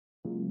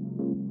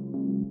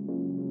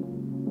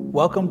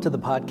Welcome to the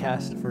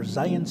podcast for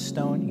Zion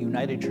Stone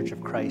United Church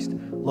of Christ,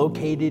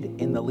 located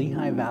in the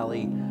Lehigh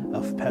Valley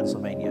of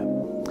Pennsylvania.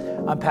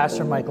 I'm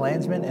Pastor Mike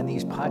Landsman, and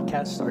these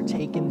podcasts are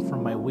taken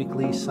from my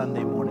weekly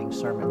Sunday morning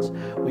sermons.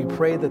 We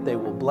pray that they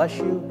will bless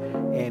you,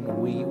 and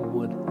we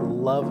would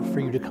love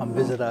for you to come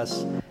visit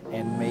us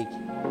and make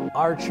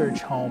our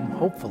church home,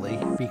 hopefully,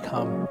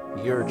 become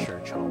your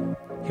church home.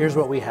 Here's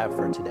what we have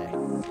for today.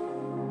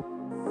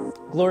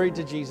 Glory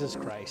to Jesus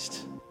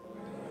Christ.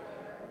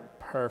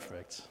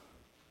 Perfect.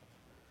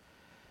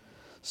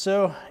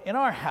 So in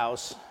our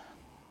house,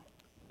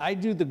 I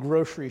do the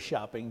grocery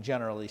shopping,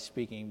 generally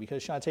speaking,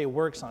 because Shantae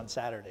works on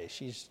Saturdays.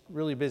 She's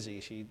really busy.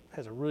 She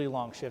has a really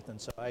long shift, and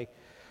so I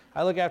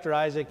look after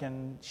Isaac,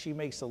 and she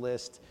makes the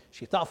list.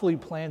 She thoughtfully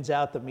plans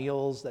out the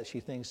meals that she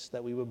thinks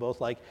that we would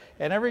both like.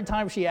 And every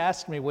time she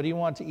asks me, what do you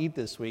want to eat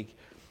this week?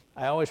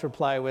 I always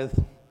reply with,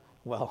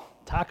 well,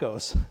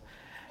 tacos.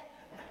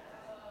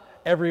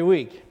 Every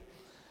week.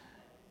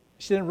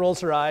 She then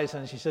rolls her eyes,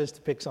 and she says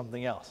to pick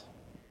something else.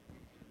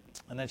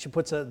 And then she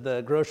puts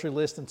the grocery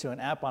list into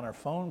an app on her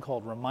phone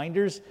called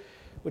Reminders,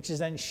 which is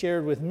then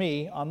shared with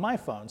me on my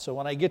phone. So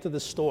when I get to the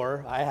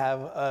store, I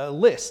have a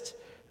list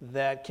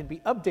that can be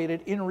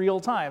updated in real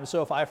time.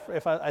 So if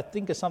I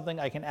think of something,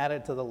 I can add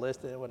it to the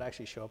list, and it would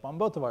actually show up on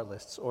both of our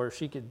lists. Or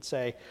she could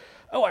say,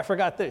 oh, I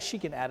forgot this. She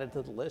can add it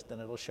to the list,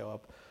 and it'll show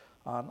up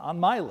on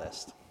my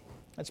list.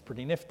 That's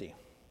pretty nifty.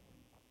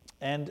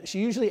 And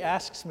she usually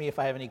asks me if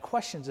I have any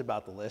questions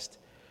about the list.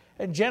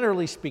 And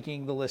generally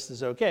speaking, the list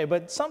is okay,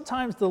 but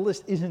sometimes the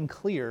list isn't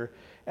clear,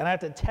 and I have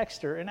to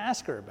text her and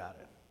ask her about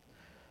it.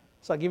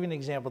 So I'll give you an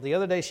example. The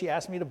other day, she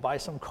asked me to buy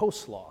some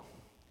coleslaw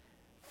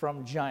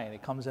from Giant.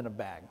 It comes in a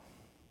bag.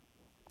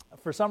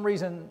 For some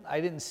reason, I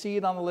didn't see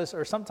it on the list,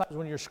 or sometimes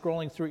when you're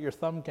scrolling through it, your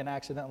thumb can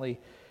accidentally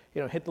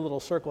hit the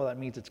little circle. That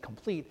means it's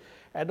complete.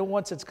 And then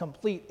once it's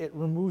complete, it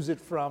removes it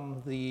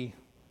from the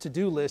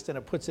to-do list, and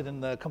it puts it in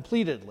the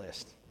completed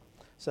list.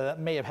 So that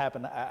may have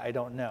happened. I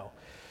don't know.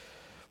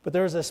 But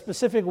there was a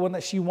specific one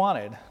that she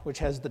wanted, which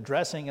has the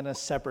dressing in a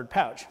separate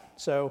pouch.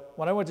 So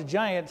when I went to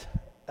Giant,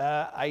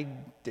 I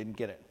didn't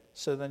get it.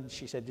 So then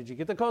she said, did you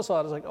get the coleslaw?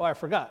 I was like, oh, I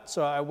forgot.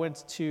 So I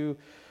went to,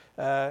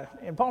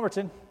 in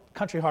Palmerton,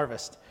 Country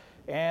Harvest,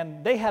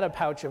 and they had a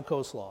pouch of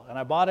coleslaw. And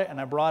I bought it,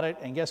 and I brought it,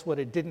 and guess what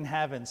it didn't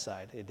have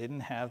inside? It didn't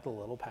have the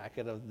little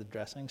packet of the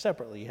dressing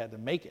separately. You had to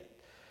make it.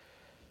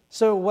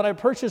 So what I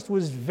purchased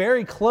was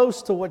very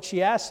close to what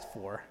she asked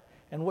for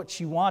and what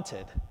she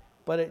wanted,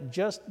 but it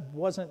just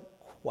wasn't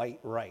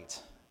quite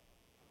right.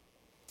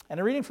 And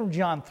a reading from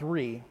John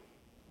 3,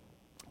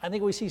 I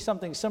think we see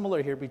something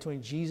similar here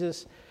between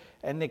Jesus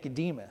and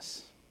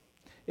Nicodemus.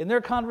 In their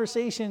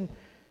conversation,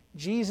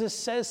 Jesus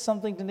says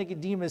something to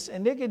Nicodemus,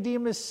 and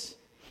Nicodemus,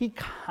 he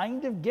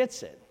kind of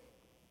gets it,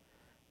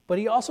 but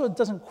he also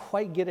doesn't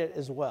quite get it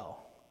as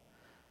well.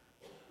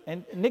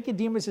 And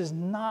Nicodemus is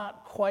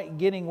not quite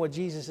getting what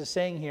Jesus is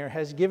saying here,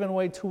 has given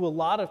way to a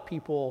lot of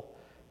people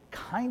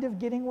kind of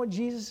getting what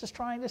Jesus is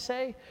trying to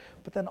say,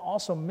 but then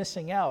also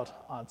missing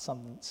out on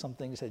some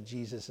things that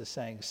Jesus is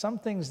saying. Some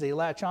things they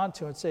latch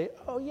onto and say,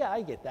 oh yeah,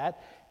 I get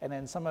that. And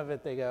then some of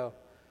it they go,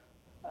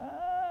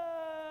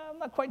 I'm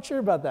not quite sure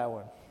about that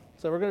one.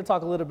 So we're going to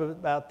talk a little bit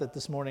about that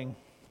this morning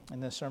in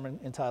this sermon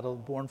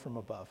entitled Born from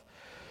Above.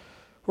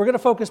 We're going to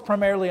focus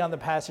primarily on the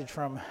passage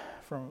from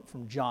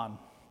John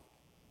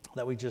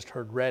that we just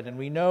heard read. And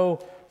we know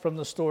from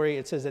the story,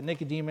 it says that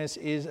Nicodemus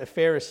is a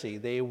Pharisee.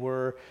 They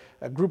were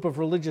a group of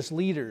religious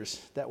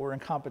leaders that were in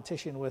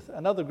competition with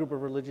another group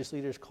of religious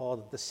leaders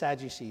called the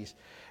Sadducees.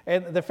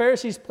 And the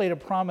Pharisees played a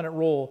prominent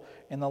role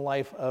in the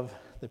life of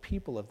the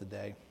people of the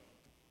day.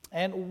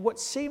 And what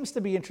seems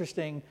to be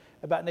interesting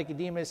about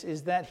Nicodemus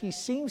is that he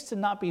seems to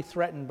not be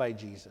threatened by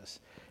Jesus.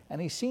 And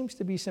he seems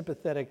to be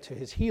sympathetic to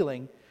his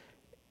healing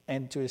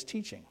and to his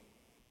teaching.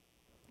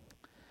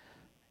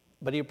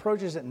 But he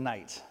approaches at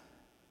night.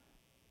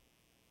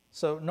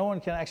 So no one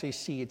can actually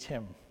see it's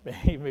him,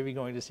 maybe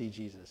going to see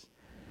Jesus.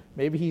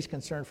 Maybe he's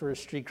concerned for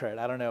his street cred,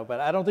 I don't know. But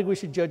I don't think we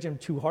should judge him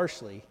too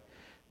harshly,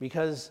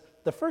 because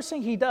the first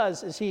thing he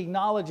does is he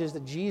acknowledges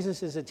that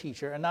Jesus is a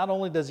teacher, and not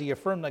only does he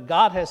affirm that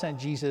God has sent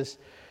Jesus,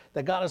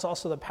 that God is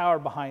also the power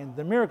behind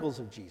the miracles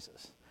of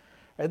Jesus.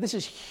 Right, this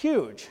is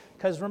huge,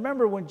 because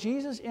remember, when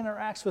Jesus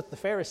interacts with the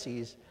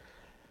Pharisees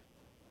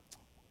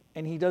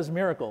and he does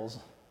miracles,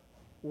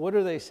 what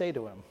do they say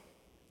to him?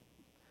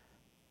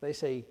 They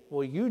say,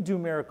 well, you do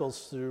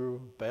miracles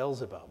through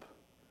Beelzebub,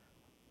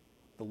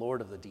 the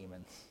lord of the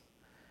demons.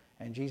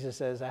 And Jesus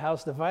says, a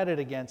house divided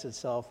against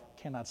itself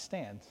cannot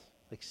stand.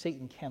 Like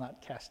Satan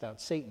cannot cast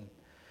out Satan.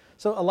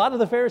 So a lot of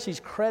the Pharisees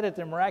credit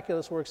the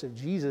miraculous works of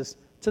Jesus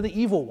to the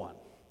evil one.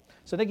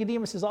 So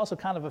Nicodemus is also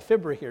kind of a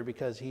fibber here,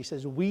 because he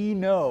says, we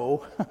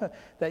know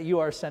that you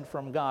are sent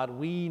from God.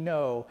 We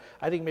know.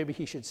 I think maybe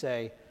he should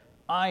say,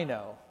 I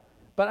know.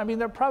 But I mean,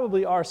 there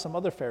probably are some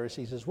other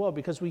Pharisees as well,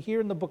 because we hear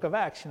in the book of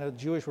Acts,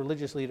 Jewish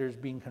religious leaders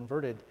being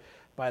converted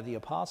by the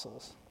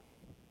apostles.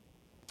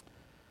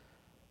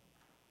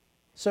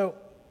 So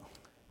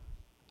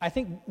I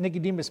think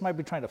Nicodemus might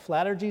be trying to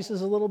flatter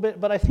Jesus a little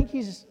bit, but I think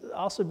he's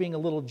also being a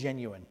little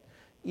genuine.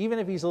 even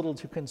if he's a little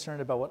too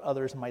concerned about what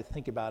others might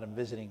think about him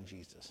visiting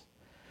Jesus.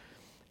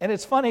 And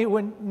it's funny,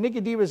 when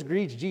Nicodemus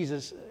greets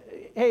Jesus,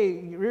 hey,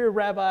 you're a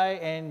rabbi,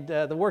 and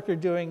the work you're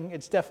doing,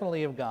 it's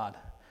definitely of God.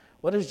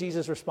 What does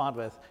Jesus respond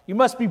with? You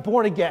must be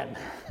born again.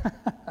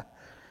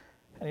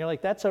 And you're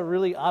like, that's a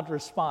really odd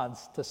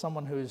response to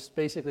someone who's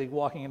basically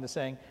walking into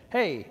saying,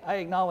 hey, I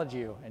acknowledge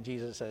you. And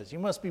Jesus says, you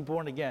must be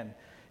born again.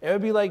 It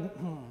would be like,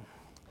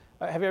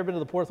 have you ever been to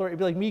the Port Authority? It'd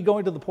be like me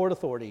going to the Port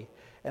Authority,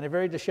 and a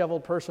very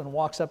disheveled person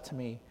walks up to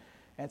me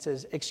and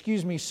says,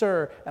 excuse me,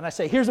 sir. And I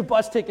say, here's a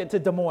bus ticket to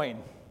Des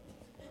Moines.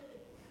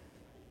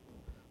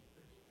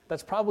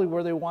 That's probably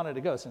where they wanted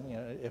to go, so,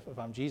 if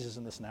I'm Jesus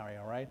in this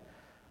scenario, right?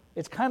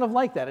 It's kind of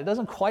like that. It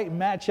doesn't quite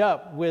match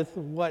up with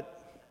what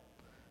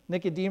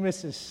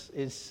Nicodemus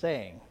is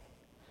saying.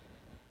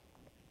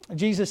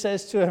 Jesus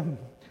says to him,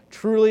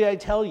 truly I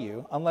tell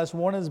you, unless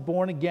one is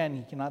born again,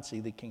 he cannot see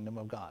the kingdom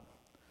of God.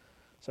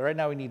 So right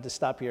now we need to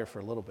stop here for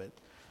a little bit.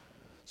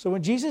 So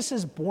when Jesus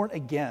is born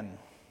again,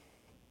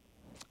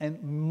 and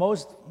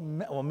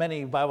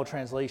many Bible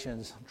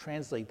translations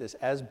translate this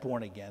as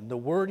born again. The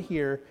word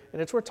here,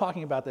 and it's worth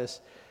talking about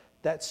this,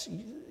 that's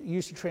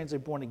used to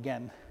translate born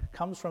again,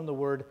 comes from the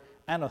word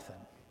anothen.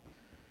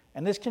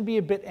 And this can be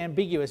a bit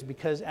ambiguous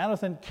because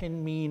anothen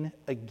can mean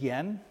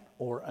again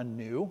or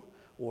anew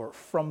or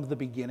from the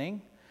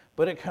beginning,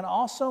 but it can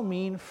also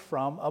mean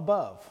from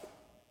above.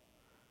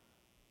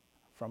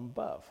 From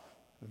above.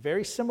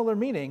 Very similar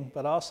meaning,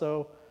 but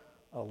also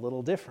a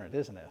little different,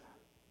 isn't it?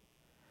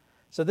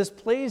 So this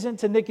plays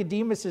into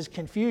Nicodemus's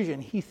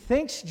confusion. He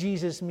thinks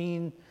Jesus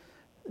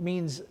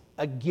means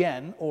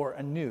again or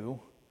anew,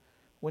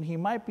 when he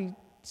might be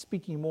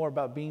speaking more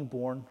about being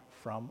born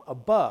from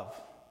above.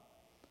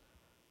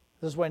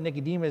 This is why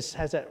Nicodemus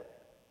has that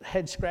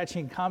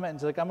head-scratching comment.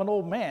 He's like, I'm an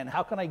old man.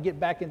 How can I get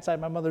back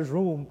inside my mother's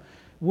womb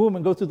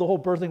and go through the whole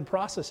birthing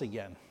process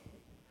again?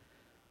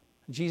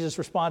 Jesus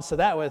responds to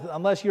that with,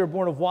 unless you are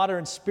born of water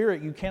and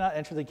spirit, you cannot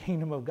enter the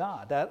kingdom of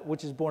God. That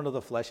which is born of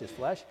the flesh is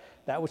flesh.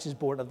 That which is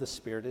born of the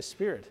spirit is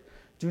spirit.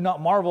 Do not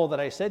marvel that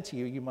I said to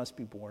you, you must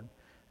be born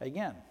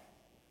again.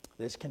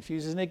 This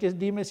confuses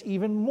Nicodemus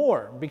even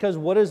more, because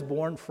what is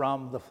born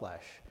from the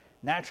flesh?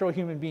 Natural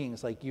human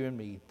beings like you and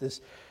me.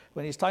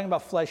 When he's talking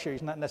about flesh here,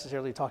 he's not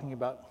necessarily talking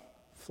about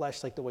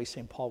flesh like the way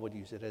St. Paul would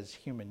use it as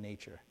human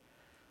nature.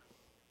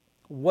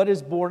 What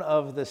is born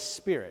of the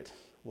Spirit?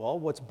 Well,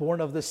 what's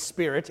born of the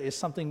Spirit is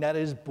something that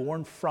is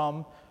born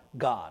from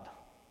God,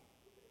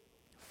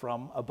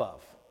 from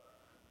above.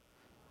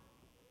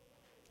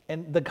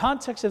 And the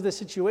context of the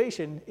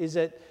situation is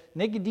that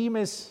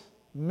Nicodemus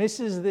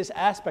misses this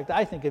aspect,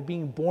 I think, of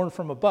being born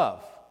from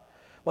above.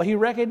 While he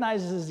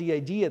recognizes the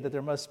idea that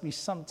there must be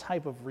some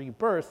type of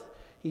rebirth,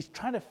 he's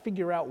trying to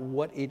figure out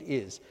what it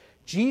is.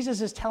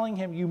 Jesus is telling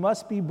him, you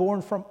must be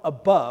born from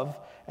above,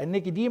 and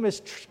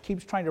Nicodemus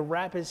keeps trying to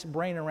wrap his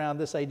brain around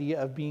this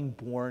idea of being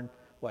born,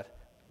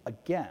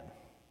 again.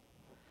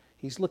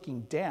 He's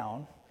looking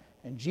down,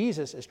 and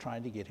Jesus is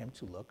trying to get him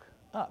to look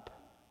up.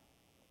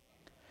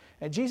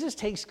 And Jesus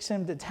takes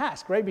him to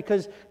task, right?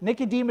 Because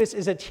Nicodemus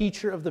is a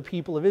teacher of the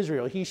people of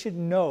Israel. He should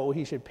know,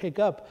 he should pick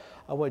up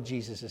on what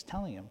Jesus is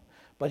telling him.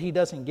 But he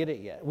doesn't get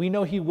it yet. We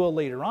know he will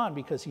later on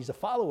because he's a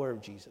follower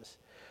of Jesus.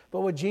 But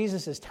what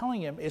Jesus is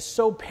telling him is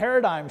so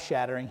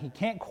paradigm-shattering, he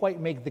can't quite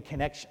make the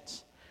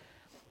connections.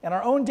 In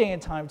our own day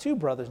and time too,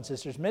 brothers and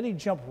sisters, many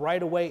jump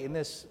right away in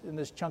this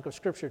chunk of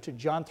Scripture to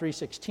John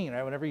 3:16,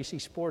 right? Whenever you see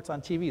sports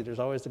on TV, there's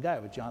always the guy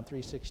with John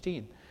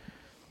 3:16.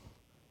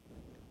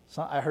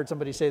 So I heard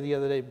somebody say the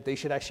other day they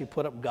should actually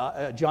put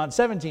up John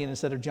 17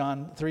 instead of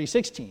John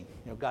 3:16.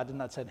 God did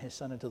not send his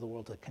Son into the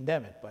world to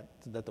condemn it, but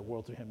that the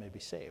world through him may be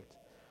saved.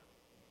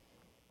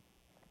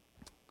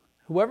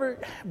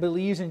 Whoever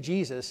believes in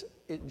Jesus,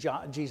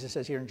 Jesus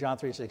says here in John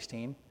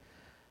 3:16,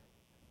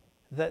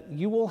 that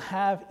you will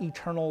have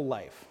eternal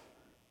life.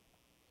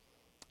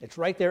 It's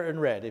right there in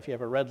red if you have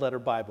a red letter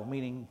Bible,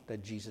 meaning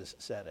that Jesus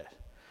said it.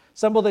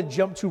 Some will then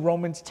jump to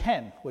Romans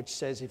 10, which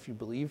says if you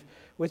believe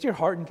with your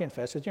heart and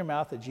confess with your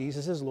mouth that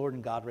Jesus is Lord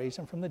and God raised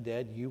him from the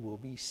dead, you will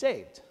be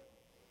saved.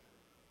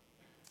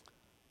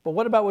 But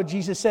what about what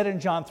Jesus said in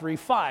John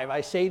 3:5?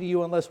 I say to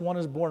you, unless one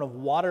is born of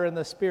water and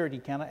the Spirit, he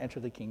cannot enter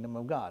the kingdom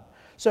of God.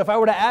 So if I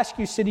were to ask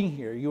you sitting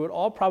here, you would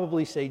all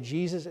probably say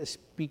Jesus is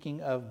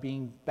speaking of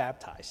being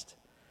baptized.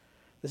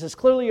 This is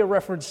clearly a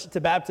reference to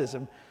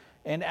baptism.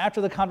 And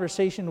after the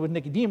conversation with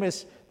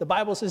Nicodemus, the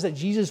Bible says that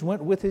Jesus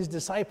went with his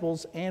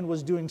disciples and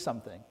was doing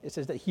something. It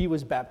says that he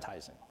was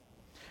baptizing.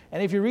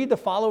 And if you read the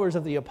followers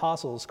of the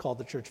apostles called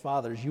the church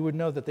fathers, you would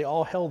know that they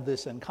all held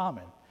this in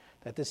common,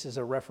 that this is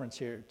a reference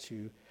here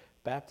to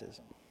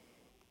baptism.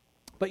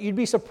 But you'd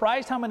be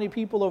surprised how many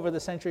people over the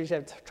centuries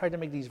have tried to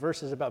make these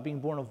verses about being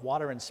born of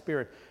water and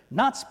spirit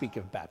not speak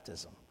of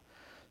baptism.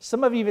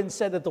 Some have even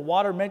said that the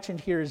water mentioned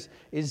here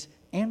is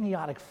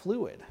amniotic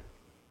fluid.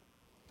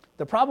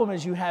 The problem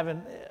is you have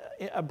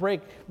a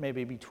break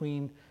maybe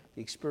between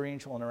the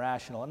experiential and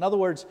irrational. In other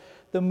words,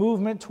 the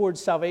movement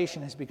towards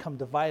salvation has become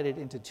divided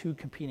into two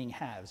competing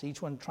halves,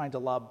 each one trying to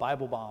lob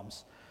Bible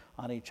bombs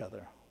on each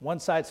other. One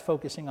side's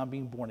focusing on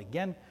being born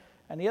again,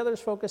 and the other is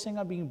focusing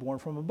on being born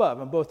from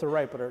above. And both are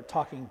right, but are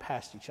talking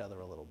past each other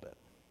a little bit.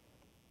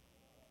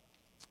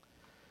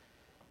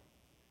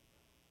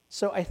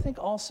 So I think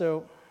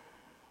also,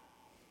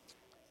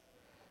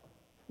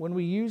 when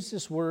we use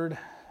this word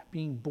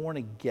being born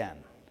again,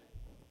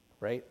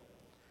 right?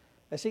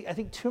 I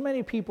think too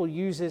many people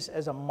use this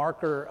as a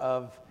marker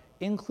of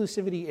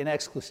inclusivity and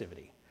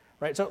exclusivity,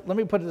 right? So let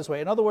me put it this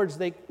way. In other words,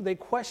 they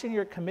question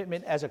your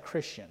commitment as a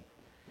Christian.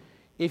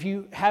 If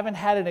you haven't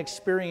had an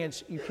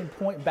experience, you can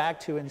point back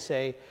to and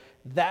say,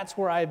 that's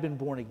where I've been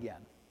born again.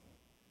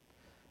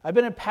 I've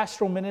been in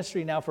pastoral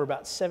ministry now for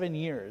about 7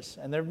 years,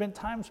 and there have been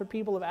times where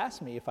people have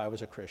asked me if I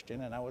was a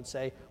Christian, and I would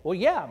say, well,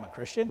 yeah, I'm a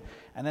Christian.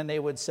 And then they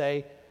would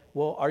say,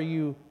 well, are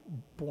you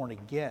born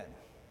again?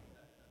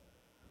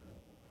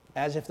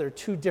 As if they're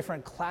two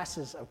different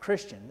classes of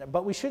Christian.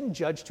 But we shouldn't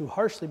judge too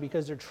harshly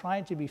because they're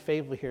trying to be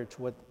faithful here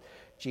to what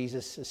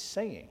Jesus is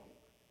saying.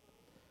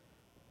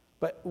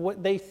 But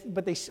what they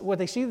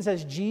see this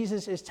as,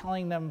 Jesus is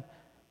telling them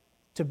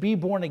to be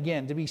born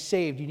again, to be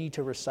saved, you need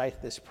to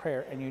recite this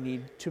prayer and you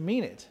need to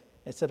mean it,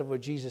 instead of what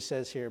Jesus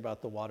says here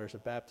about the waters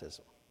of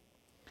baptism.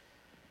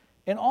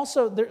 And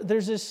also,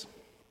 there's this,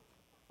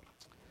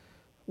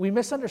 we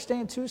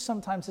misunderstand too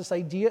sometimes this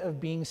idea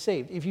of being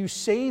saved. If you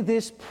say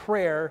this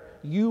prayer,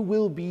 you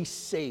will be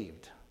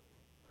saved.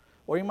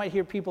 Or you might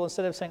hear people,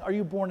 instead of saying, are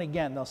you born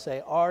again? They'll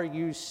say, are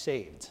you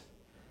saved?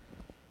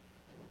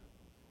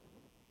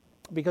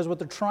 Because what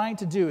they're trying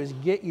to do is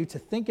get you to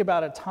think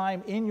about a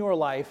time in your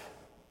life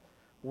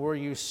where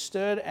you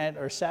stood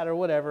or sat or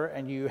whatever,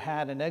 and you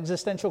had an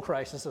existential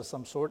crisis of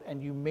some sort,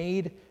 and you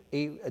made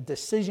a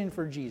decision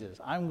for Jesus.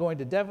 I'm going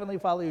to definitely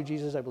follow you,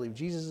 Jesus. I believe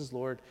Jesus is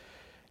Lord.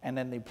 And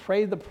then they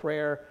pray the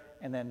prayer,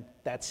 and then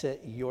that's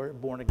it. You're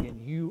born again.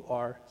 You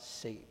are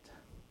saved.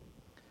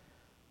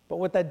 But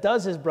what that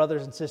does is,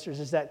 brothers and sisters,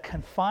 is that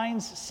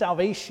confines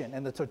salvation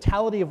and the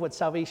totality of what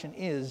salvation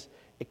is.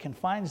 It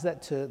confines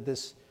that to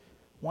this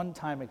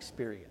one-time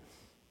experience,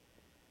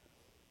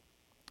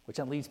 which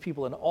then leads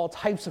people into all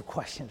types of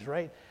questions,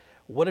 right?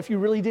 What if you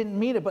really didn't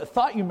mean it but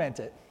thought you meant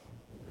it?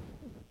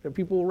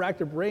 People will rack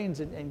their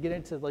brains and get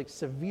into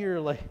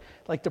severe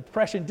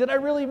depression. Did I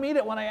really mean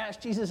it when I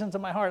asked Jesus into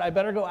my heart? I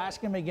better go ask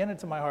him again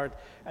into my heart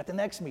at the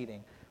next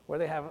meeting where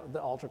they have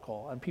the altar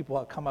call and people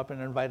have come up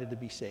and are invited to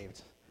be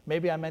saved.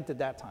 Maybe I meant it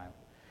that time.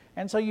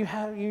 And so you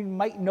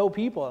might know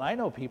people, and I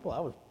know people, I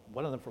was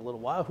one of them for a little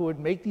while, who would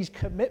make these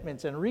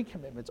commitments and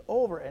recommitments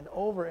over and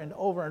over and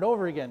over and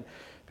over again,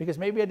 because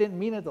maybe I didn't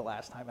mean it the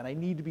last time and I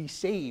need to be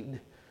saved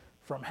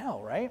from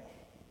hell, right?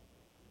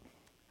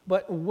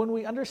 But when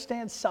we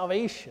understand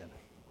salvation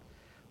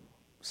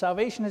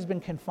has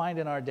been confined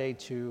in our day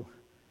to,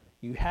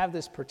 you have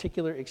this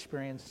particular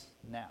experience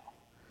now.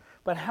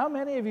 But how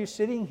many of you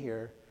sitting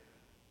here,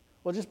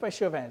 well, just by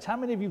show of hands, how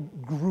many of you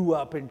grew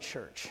up in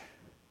church?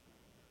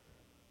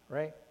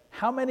 Right?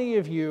 How many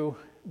of you,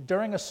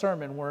 during a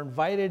sermon, were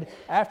invited,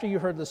 after you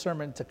heard the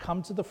sermon, to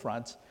come to the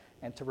front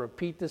and to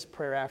repeat this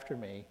prayer after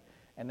me,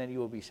 and then you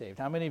will be saved?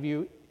 How many of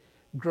you,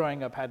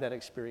 growing up, had that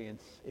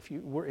experience if you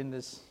were in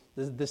this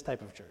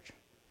type of church?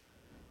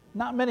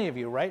 Not many of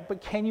you, right?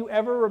 But can you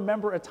ever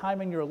remember a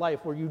time in your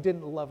life where you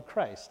didn't love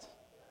Christ?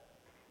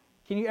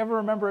 Can you ever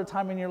remember a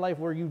time in your life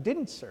where you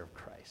didn't serve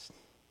Christ?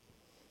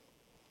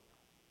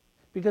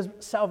 Because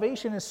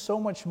salvation is so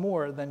much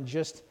more than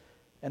just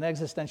an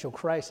existential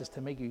crisis to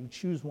make you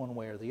choose one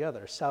way or the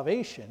other.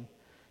 Salvation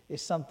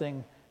is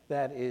something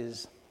that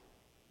is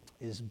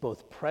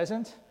both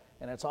present,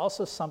 and it's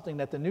also something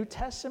that the New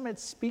Testament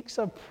speaks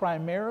of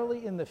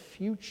primarily in the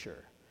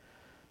future.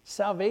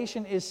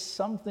 Salvation is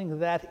something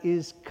that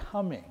is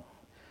coming.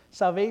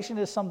 Salvation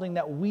is something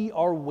that we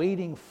are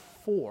waiting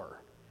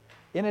for.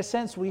 In a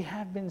sense, we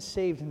have been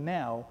saved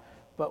now,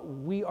 but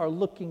we are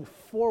looking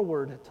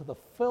forward to the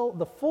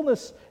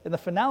fullness and the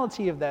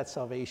finality of that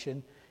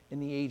salvation in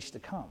the age to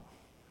come.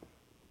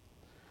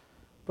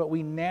 But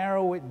we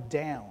narrow it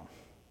down,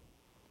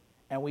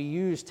 and we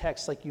use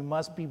texts like you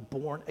must be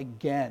born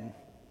again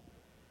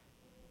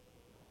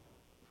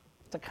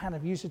to kind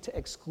of use it to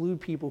exclude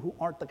people who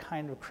aren't the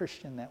kind of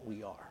Christian that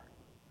we are.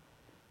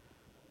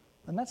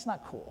 And that's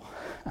not cool.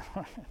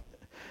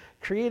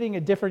 Creating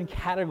a different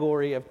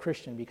category of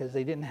Christian because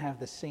they didn't have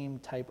the same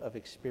type of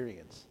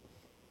experience.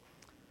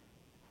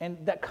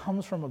 And that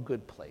comes from a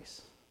good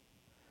place.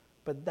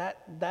 But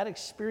that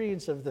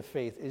experience of the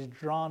faith is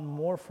drawn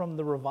more from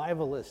the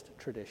revivalist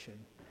tradition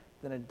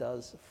than it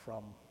does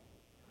from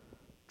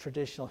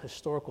traditional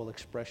historical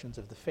expressions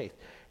of the faith.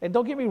 And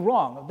don't get me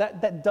wrong,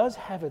 that does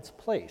have its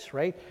place,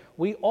 right?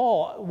 We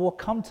all will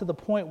come to the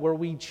point where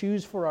we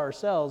choose for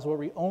ourselves, where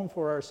we own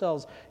for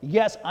ourselves,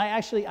 yes,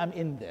 I'm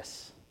in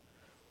this.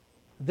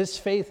 This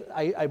faith,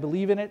 I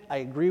believe in it, I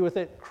agree with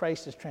it,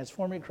 Christ has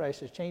transformed me,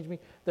 Christ has changed me.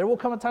 There will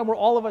come a time where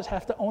all of us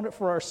have to own it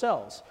for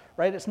ourselves,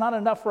 right? It's not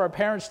enough for our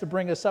parents to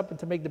bring us up and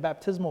to make the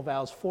baptismal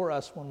vows for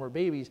us when we're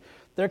babies.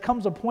 There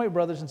comes a point,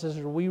 brothers and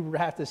sisters, where we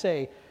have to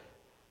say,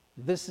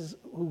 this is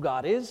who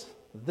God is,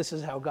 this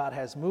is how God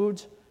has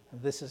moved,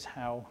 and this is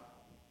how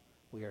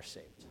we are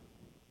saved.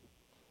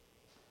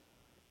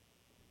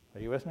 Are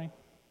you with me?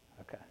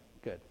 Okay,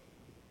 good.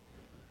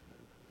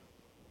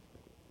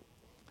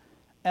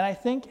 And I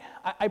think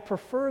I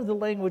prefer the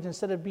language,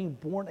 instead of being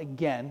born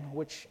again,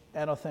 which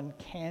anothen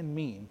can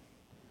mean,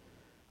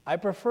 I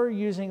prefer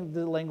using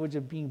the language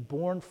of being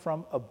born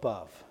from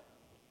above.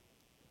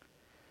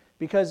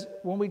 Because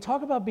when we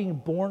talk about being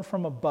born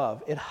from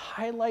above, it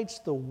highlights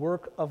the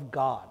work of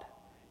God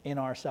in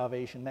our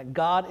salvation, that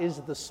God is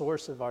the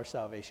source of our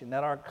salvation,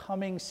 that our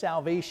coming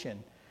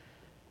salvation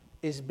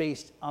is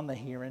based on the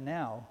here and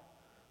now,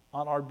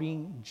 on our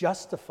being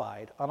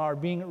justified, on our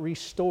being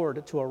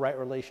restored to a right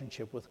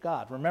relationship with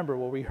God. Remember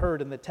what we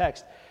heard in the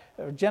text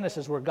of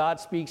Genesis, where God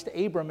speaks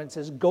to Abram and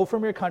says, "Go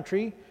from your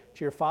country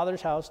to your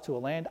father's house to a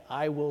land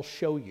I will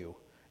show you,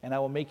 and I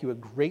will make you a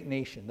great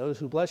nation. Those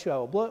who bless you I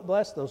will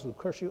bless, those who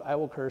curse you I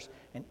will curse,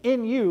 and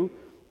in you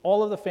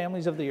all of the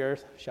families of the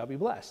earth shall be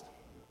blessed."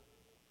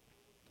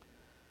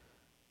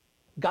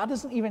 God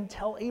doesn't even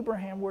tell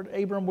Abram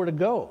where to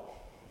go.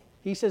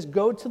 He says,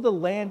 "Go to the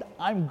land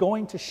I'm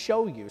going to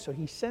show you." So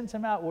he sends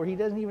him out where he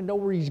doesn't even know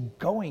where he's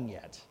going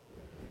yet.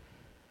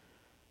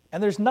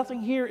 And there's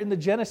nothing here in the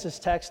Genesis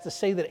text to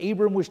say that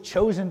Abram was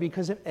chosen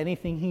because of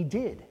anything he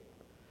did.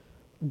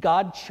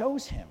 God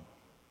chose him.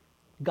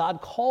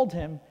 God called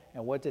him,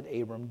 and what did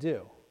Abram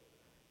do?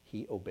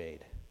 He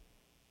obeyed.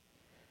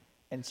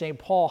 And St.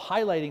 Paul,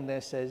 highlighting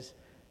this, says,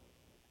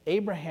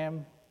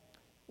 Abraham,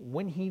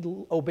 when he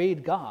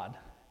obeyed God,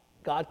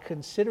 God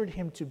considered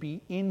him to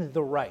be in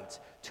the right,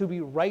 to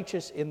be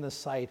righteous in the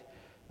sight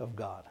of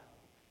God.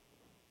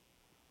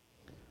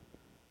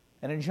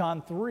 And in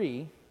John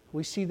 3,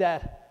 we see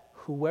that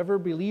whoever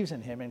believes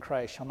in him, in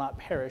Christ, shall not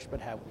perish but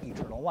have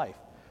eternal life.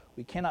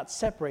 We cannot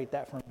separate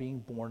that from being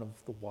born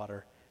of the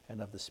water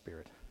and of the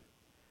Spirit,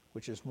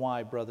 which is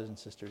why, brothers and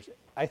sisters,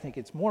 I think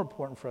it's more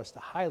important for us to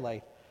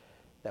highlight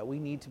that we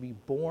need to be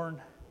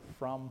born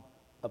from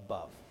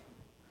above,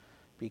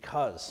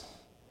 because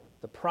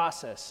the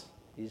process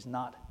is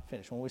not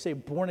finished. When we say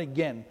born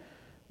again,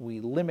 we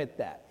limit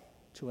that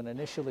to an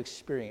initial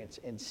experience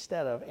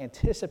instead of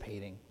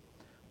anticipating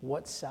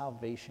what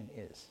salvation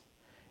is.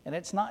 And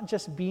it's not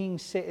just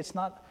it's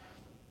not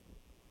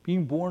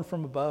being born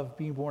from above,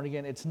 being born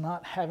again. It's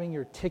not having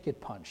your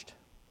ticket punched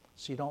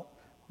so you don't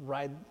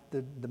ride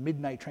the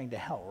midnight train to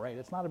hell, right?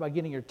 It's not about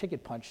getting your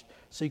ticket punched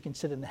so you can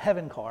sit in the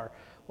heaven car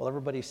while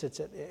everybody sits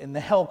in the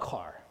hell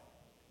car.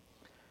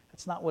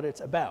 That's not what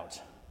it's about.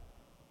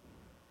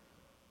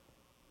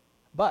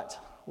 But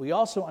we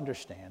also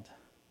understand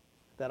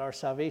that our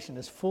salvation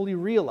is fully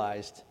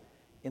realized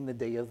in the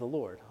day of the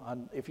Lord.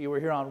 If you were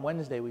here on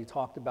Wednesday, we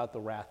talked about the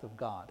wrath of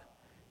God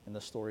in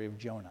the story of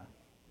Jonah,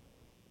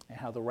 and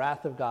how the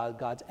wrath of God,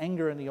 God's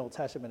anger in the Old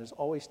Testament, is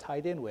always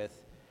tied in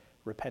with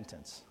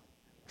repentance,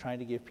 trying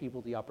to give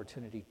people the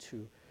opportunity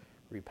to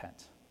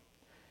repent.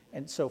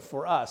 And so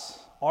for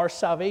us, our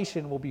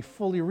salvation will be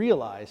fully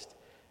realized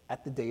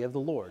at the day of the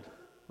Lord,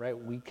 right?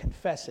 We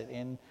confess it.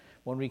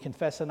 When we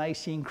confess the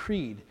Nicene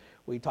Creed,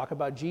 we talk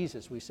about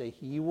Jesus. We say,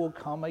 "He will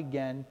come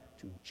again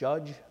to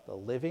judge the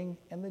living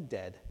and the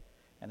dead,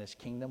 and his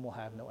kingdom will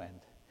have no end.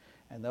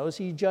 And those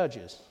he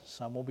judges,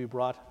 some will be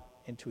brought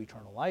into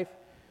eternal life,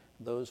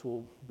 those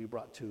will be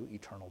brought to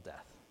eternal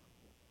death."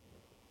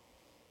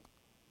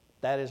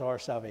 That is our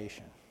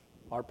salvation,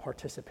 our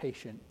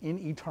participation in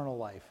eternal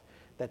life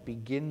that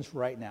begins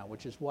right now,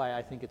 which is why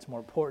I think it's more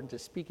important to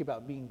speak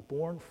about being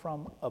born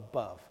from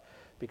above,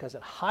 because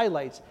it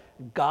highlights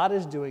God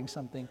is doing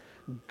something,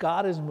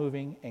 God is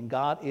moving, and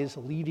God is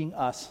leading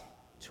us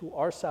to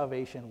our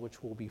salvation,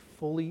 which will be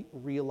fully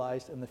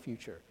realized in the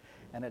future.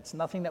 And it's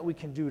nothing that we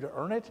can do to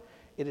earn it.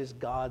 It is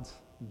God's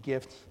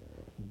gift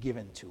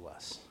given to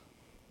us.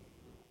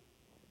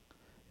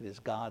 It is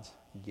God's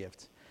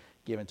gift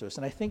given to us.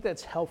 And I think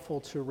that's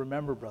helpful to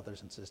remember,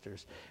 brothers and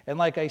sisters. And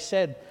like I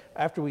said,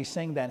 after we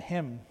sang that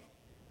hymn,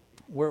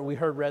 where we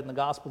heard read in the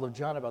Gospel of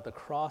John about the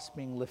cross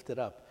being lifted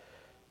up,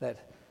 that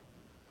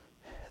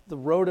the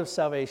road of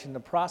salvation,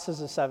 the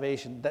process of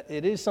salvation, that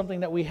it is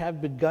something that we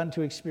have begun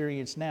to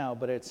experience now,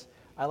 but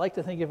I like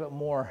to think of it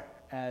more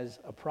as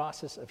a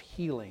process of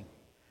healing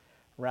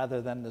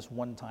rather than this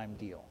one-time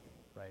deal,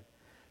 right?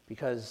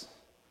 Because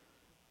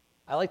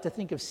I like to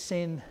think of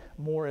sin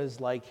more as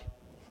like,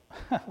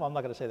 well, I'm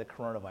not going to say the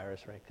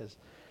coronavirus, right? Because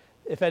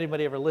if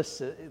anybody ever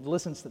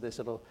listens to this,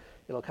 it'll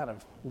kind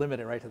of limit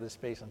it right to this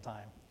space and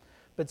time.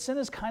 But sin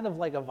is kind of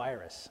like a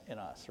virus in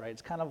us, right?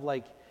 It's kind of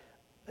like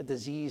a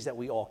disease that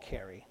we all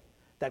carry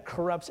that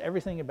corrupts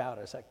everything about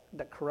us,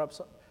 that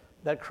corrupts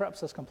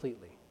us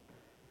completely.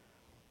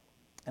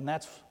 And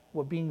that's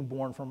what being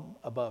born from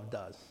above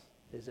does,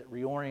 is it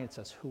reorients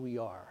us who we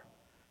are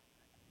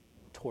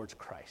towards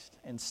Christ,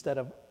 instead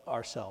of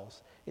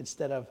ourselves,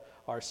 instead of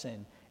our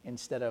sin,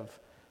 instead of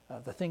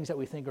the things that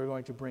we think are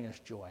going to bring us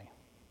joy.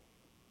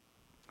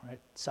 Right?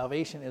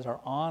 Salvation is our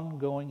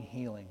ongoing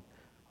healing,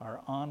 our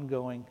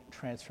ongoing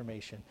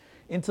transformation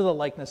into the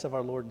likeness of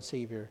our Lord and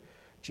Savior,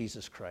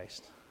 Jesus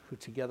Christ, who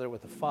together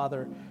with the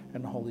Father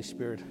and the Holy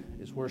Spirit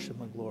is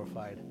worshiped and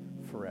glorified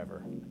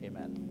forever.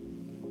 Amen.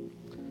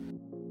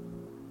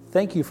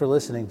 Thank you for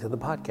listening to the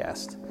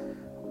podcast.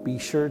 Be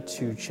sure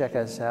to check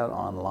us out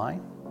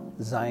online,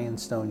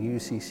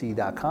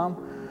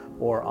 zionstoneucc.com,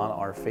 or on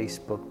our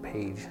Facebook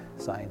page,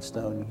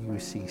 Zionstone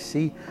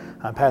UCC.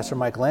 I'm Pastor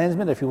Mike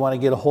Landsman. If you want to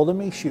get a hold of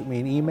me, shoot me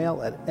an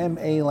email at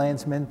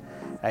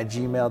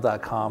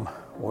malandsman@gmail.com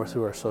or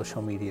through our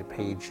social media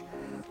page,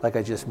 like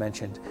I just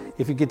mentioned.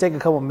 If you could take a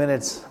couple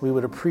minutes, we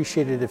would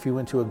appreciate it if you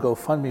went to a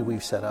GoFundMe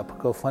we've set up,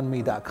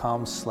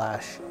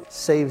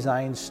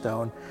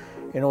 gofundme.com/SaveZionStone,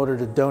 in order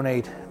to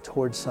donate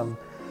towards some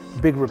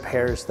big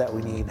repairs that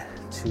we need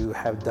to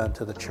have done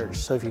to the church.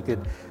 So if you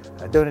could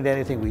donate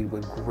anything, we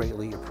would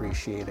greatly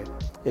appreciate it.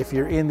 If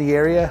you're in the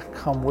area,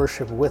 come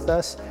worship with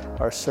us.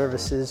 Our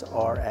services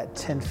are at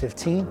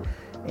 10:15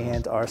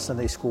 and our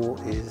Sunday school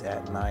is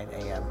at 9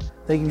 a.m.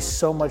 Thank you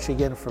so much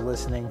again for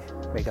listening.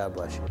 May God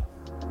bless you.